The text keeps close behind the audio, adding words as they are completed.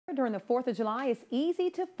during the 4th of July, it's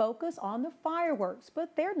easy to focus on the fireworks,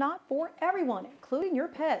 but they're not for everyone, including your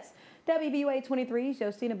pets. WVUA 23's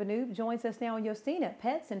Yostina Banoub joins us now. Yostina,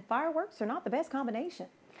 pets and fireworks are not the best combination.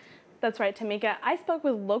 That's right, Tamika. I spoke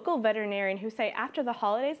with local veterinarian who say after the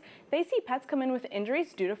holidays, they see pets come in with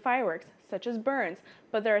injuries due to fireworks, such as burns.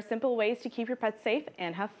 But there are simple ways to keep your pets safe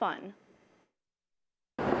and have fun.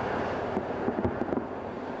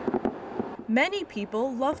 Many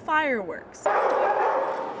people love fireworks,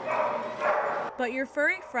 but your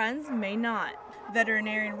furry friends may not.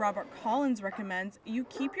 Veterinarian Robert Collins recommends you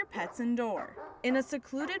keep your pets indoor, in a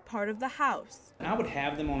secluded part of the house. I would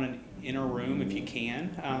have them on an inner room if you can,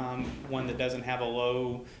 one that doesn't have a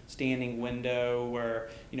low standing window where,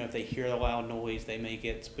 if they hear the loud noise, they may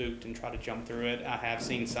get spooked and try to jump through it. I have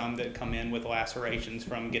seen some that come in with lacerations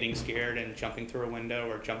from getting scared and jumping through a window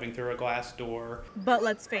or jumping through a glass door. But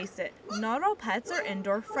let's face it, not all pets are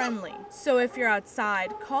indoor friendly. So if you're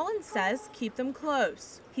outside, Collins says keep them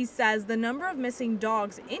close. He says the number of missing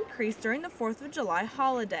dogs increased during the 4th of July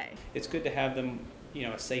holiday. It's good to have them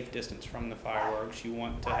a safe distance from the fireworks. You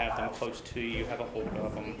want to have them close to you, have a hold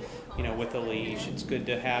of them, with a leash. It's good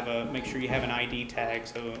to make sure you have an ID tag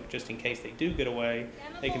so just in case they do get away,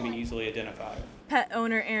 they can be easily identified. Pet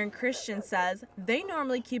owner Aaron Christian says they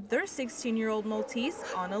normally keep their 16-year-old Maltese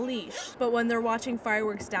on a leash. But when they're watching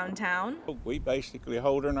fireworks downtown, we basically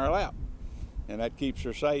hold her in our lap, and that keeps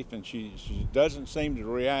her safe, and she doesn't seem to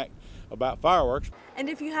react about fireworks. And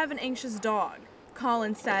if you have an anxious dog,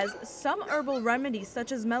 Collins says some herbal remedies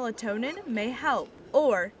such as melatonin may help,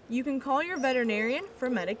 or you can call your veterinarian for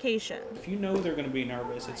medication. If you know they're going to be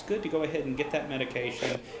nervous, it's good to go ahead and get that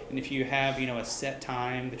medication. And if you have, a set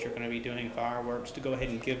time that you're going to be doing fireworks, to go ahead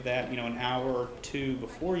and give that, an hour or two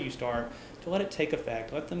before you start to let it take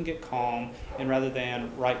effect. Let them get calm, and rather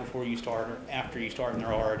than right before you start or after you start and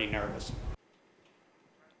they're already nervous.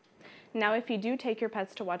 Now, if you do take your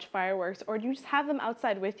pets to watch fireworks or you just have them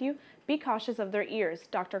outside with you, be cautious of their ears.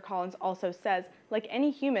 Dr. Collins also says, like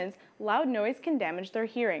any humans, loud noise can damage their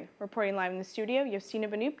hearing. Reporting live in the studio, Yostina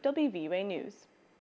Banoub, WVUA News.